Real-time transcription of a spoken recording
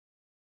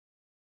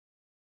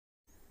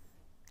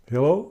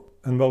Hello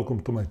and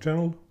welcome to my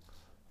channel,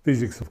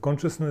 Physics of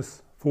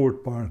Consciousness,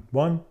 fourth part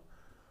 1,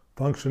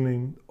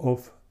 Functioning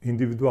of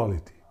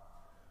Individuality,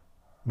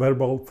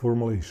 Verbal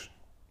Formulation.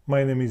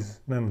 My name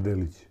is Nenad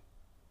Delić.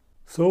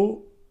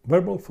 So,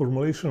 verbal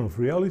formulation of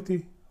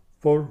reality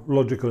for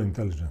logical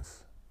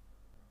intelligence.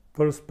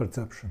 First,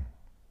 perception.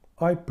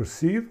 I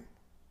perceive,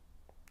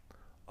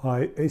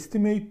 I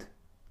estimate,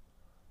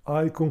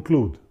 I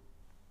conclude.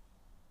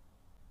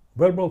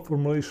 Verbal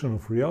formulation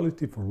of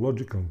reality for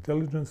logical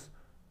intelligence,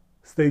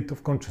 state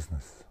of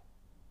consciousness.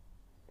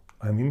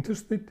 I'm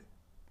interested,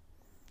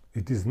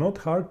 it is not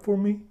hard for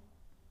me,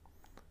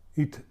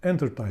 it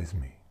entertains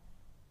me.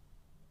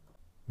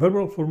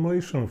 Verbal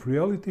formulation of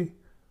reality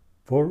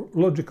for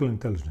logical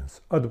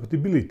intelligence,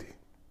 adaptability.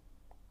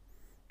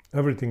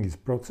 Everything is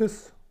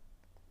process,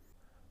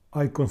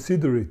 I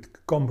consider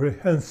it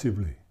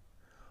comprehensively,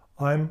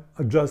 I'm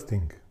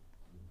adjusting.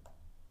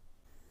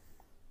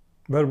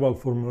 Verbal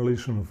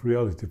formulation of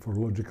reality for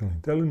logical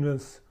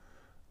intelligence,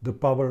 the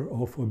power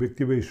of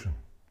objectivation.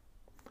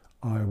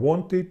 I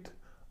want it,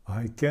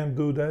 I can't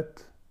do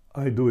that,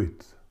 I do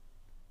it.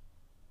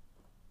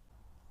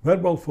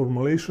 Verbal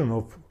formulation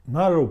of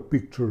narrow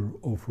picture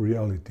of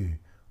reality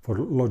for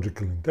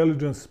logical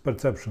intelligence,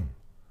 perception.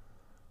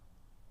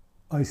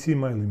 I see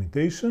my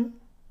limitation,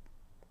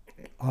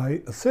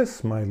 I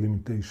assess my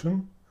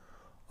limitation,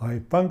 I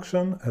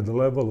function at the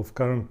level of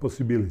current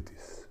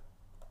possibilities.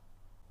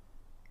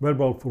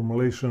 Verbal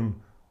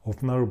formulation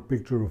of narrow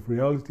picture of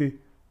reality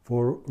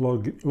for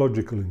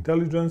logical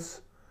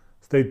intelligence,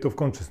 state of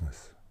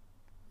consciousness.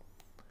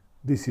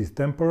 This is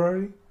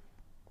temporary,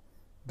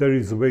 there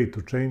is a way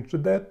to change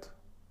that,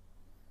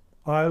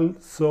 I'll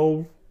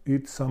solve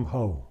it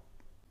somehow.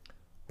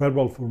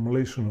 Verbal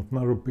formulation of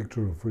narrow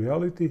picture of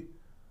reality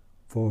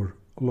for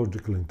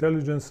logical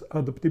intelligence,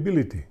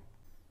 adaptability.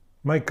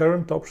 My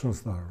current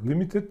options are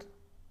limited,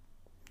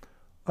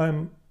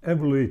 I'm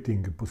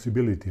evaluating a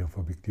possibility of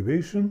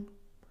objectivation,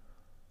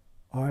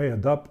 I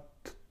adapt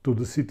to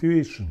the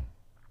situation.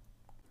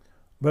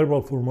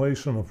 Verbal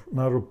formulation of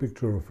narrow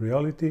picture of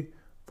reality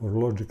for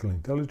logical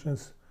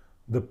intelligence,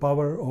 the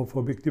power of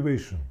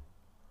objectivation.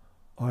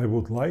 I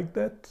would like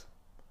that,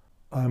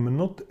 I'm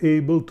not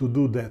able to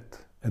do that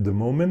at the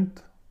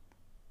moment,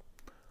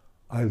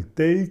 I'll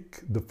take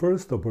the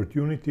first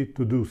opportunity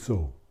to do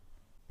so.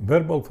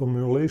 Verbal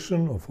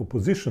formulation of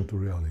opposition to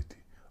reality,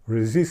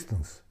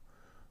 resistance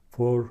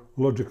for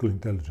logical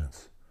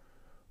intelligence.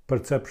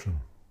 Perception.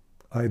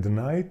 I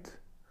deny it,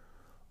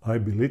 I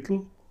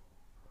belittle,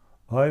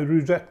 I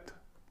reject.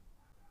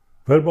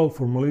 Verbal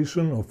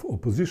formulation of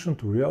opposition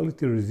to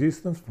reality,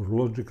 resistance for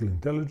logical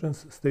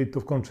intelligence, state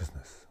of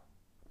consciousness.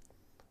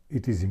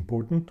 It is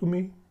important to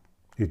me,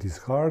 it is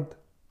hard,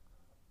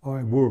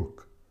 I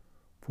work,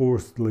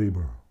 forced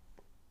labor.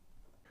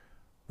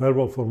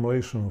 Verbal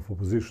formulation of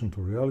opposition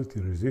to reality,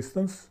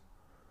 resistance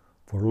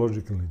for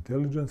logical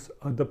intelligence,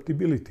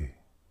 adaptability.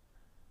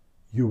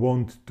 You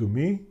want to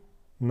me?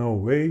 No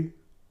way,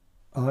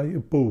 I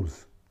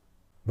oppose.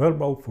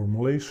 Verbal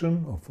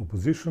formulation of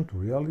opposition to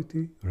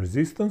reality,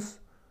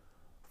 resistance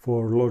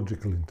for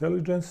logical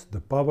intelligence,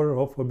 the power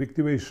of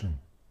objectivation.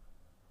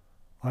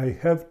 I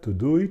have to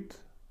do it,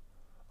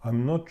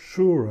 I'm not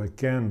sure I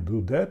can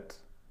do that,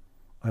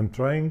 I'm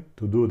trying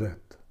to do that.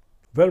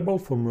 Verbal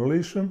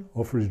formulation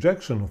of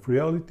rejection of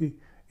reality,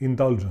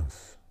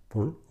 indulgence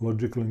for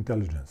logical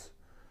intelligence.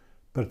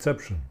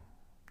 Perception.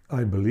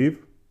 I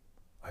believe,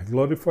 I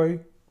glorify,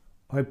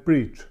 I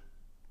preach.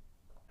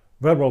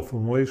 Verbal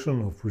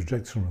formulation of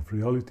rejection of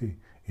reality,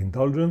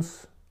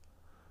 indulgence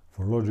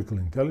for logical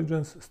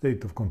intelligence,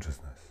 state of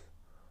consciousness.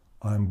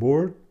 I am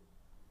bored,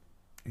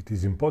 it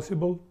is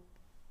impossible,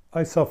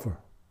 I suffer.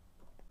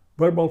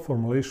 Verbal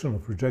formulation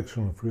of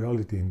rejection of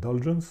reality,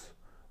 indulgence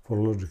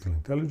for logical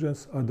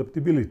intelligence,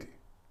 adaptability.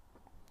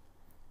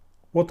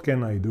 What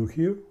can I do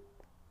here?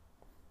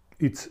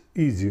 It's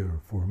easier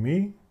for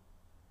me,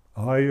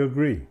 I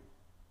agree.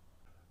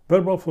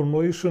 Verbal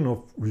formulation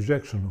of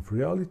rejection of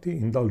reality,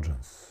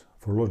 indulgence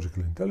for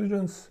logical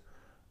intelligence,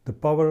 the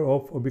power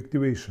of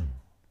objectivation.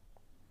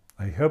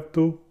 I have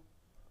to,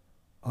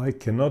 I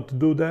cannot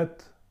do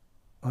that,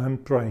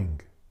 I'm trying.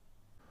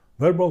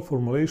 Verbal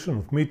formulation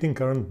of meeting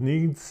current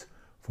needs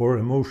for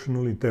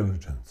emotional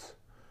intelligence.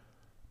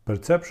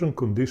 Perception,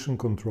 condition,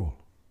 control.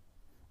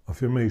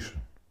 Affirmation.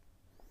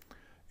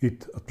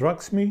 It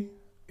attracts me,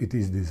 it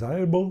is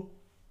desirable,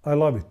 I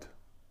love it.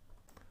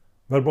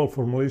 Verbal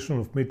formulation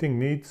of meeting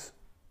needs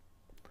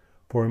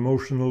for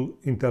emotional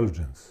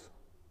intelligence.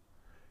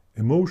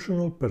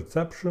 Emotional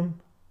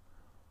perception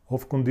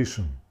of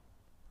condition.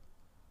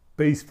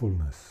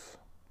 Peacefulness.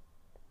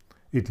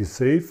 It is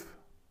safe,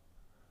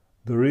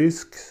 the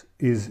risk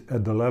is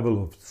at the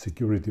level of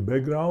security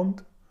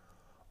background,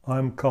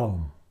 I'm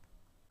calm.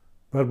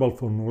 Verbal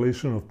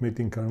formulation of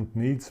meeting current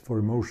needs for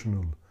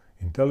emotional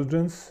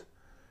intelligence,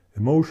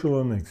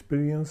 emotional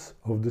experience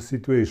of the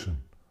situation,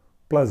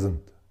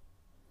 pleasant.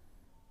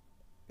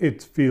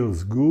 It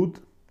feels good,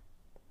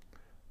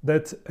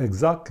 that's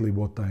exactly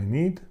what I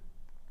need,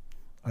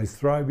 I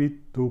strive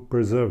to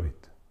preserve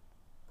it.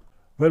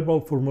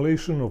 Verbal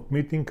formulation of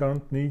meeting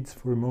current needs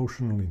for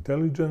emotional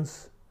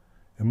intelligence,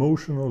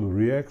 emotional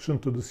reaction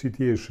to the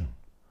situation,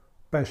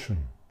 passion.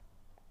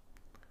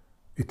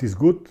 It is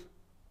good,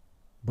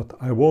 but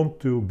I want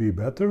to be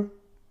better.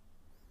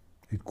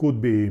 It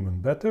could be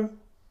even better.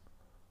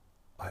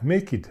 I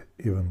make it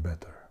even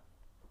better.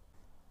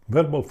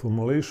 Verbal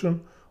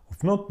formulation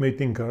of not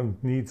meeting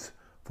current needs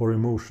for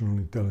emotional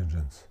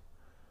intelligence.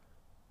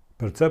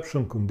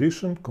 Perception,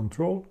 condition,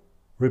 control,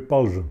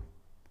 repulsion.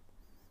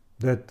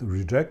 That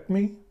reject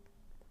me.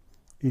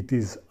 It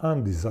is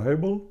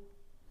undesirable.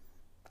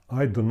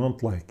 I do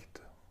not like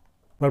it.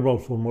 Verbal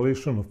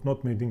formulation of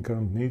not meeting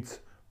current needs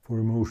for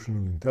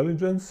emotional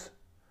intelligence.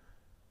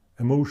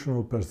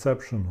 Emotional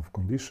perception of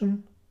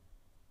condition.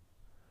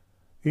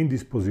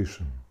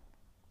 Indisposition.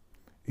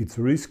 It's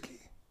risky.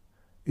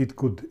 It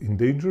could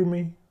endanger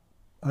me.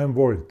 I am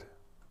worried.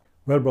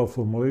 Verbal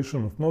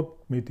formulation of not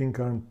meeting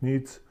current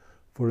needs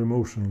for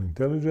emotional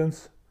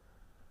intelligence.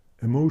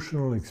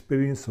 Emotional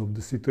experience of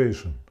the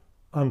situation.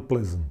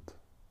 Unpleasant.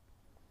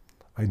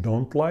 I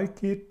don't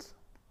like it.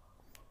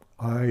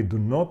 I do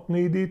not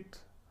need it.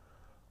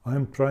 I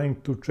am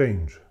trying to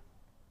change.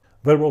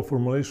 Verbal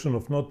formulation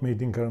of not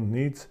meeting current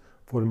needs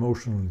for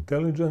emotional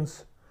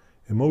intelligence.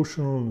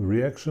 Emotional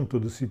reaction to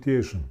the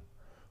situation.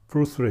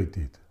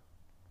 Frustrated.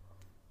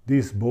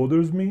 This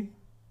bothers me.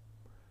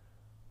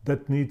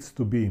 That needs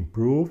to be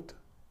improved.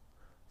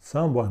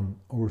 Someone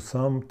or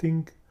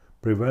something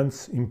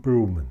prevents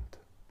improvement.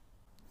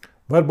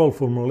 Verbal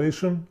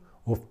formulation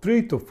of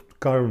trait of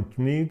current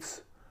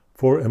needs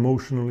for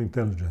emotional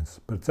intelligence.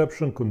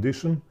 Perception,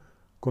 condition,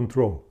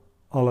 control,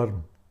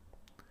 alarm.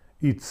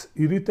 It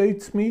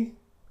irritates me.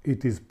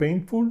 It is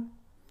painful.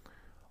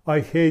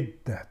 I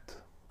hate that.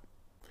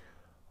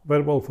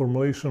 Verbal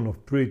formulation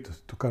of trait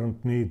to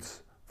current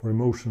needs for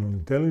emotional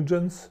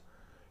intelligence.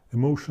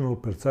 Emotional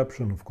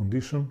perception of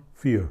condition,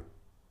 fear.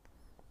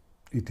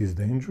 It is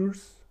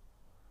dangerous.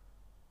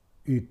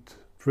 It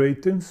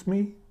frightens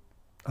me.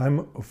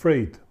 I'm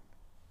afraid.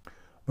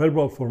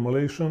 Verbal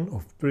formulation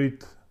of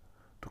trait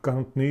to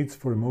current needs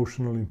for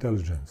emotional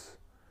intelligence.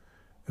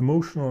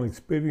 Emotional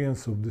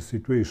experience of the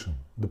situation,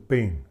 the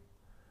pain.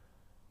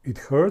 It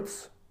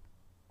hurts.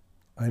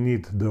 I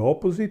need the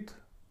opposite.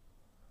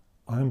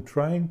 I'm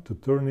trying to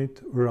turn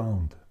it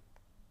around.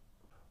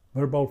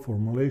 Verbal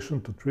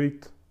formulation to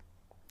trait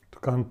to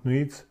current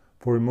needs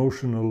for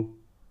emotional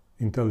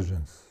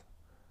intelligence.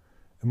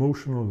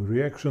 Emotional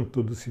reaction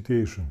to the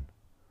situation.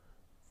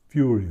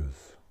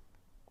 Furious.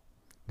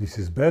 This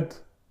is bad.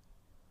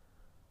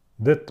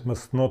 That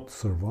must not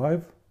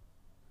survive.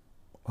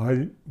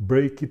 I'll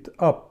break it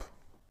up.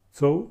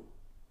 So,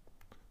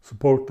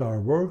 support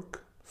our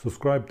work,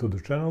 subscribe to the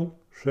channel,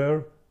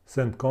 share,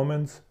 send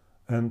comments,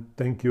 and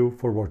thank you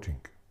for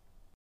watching.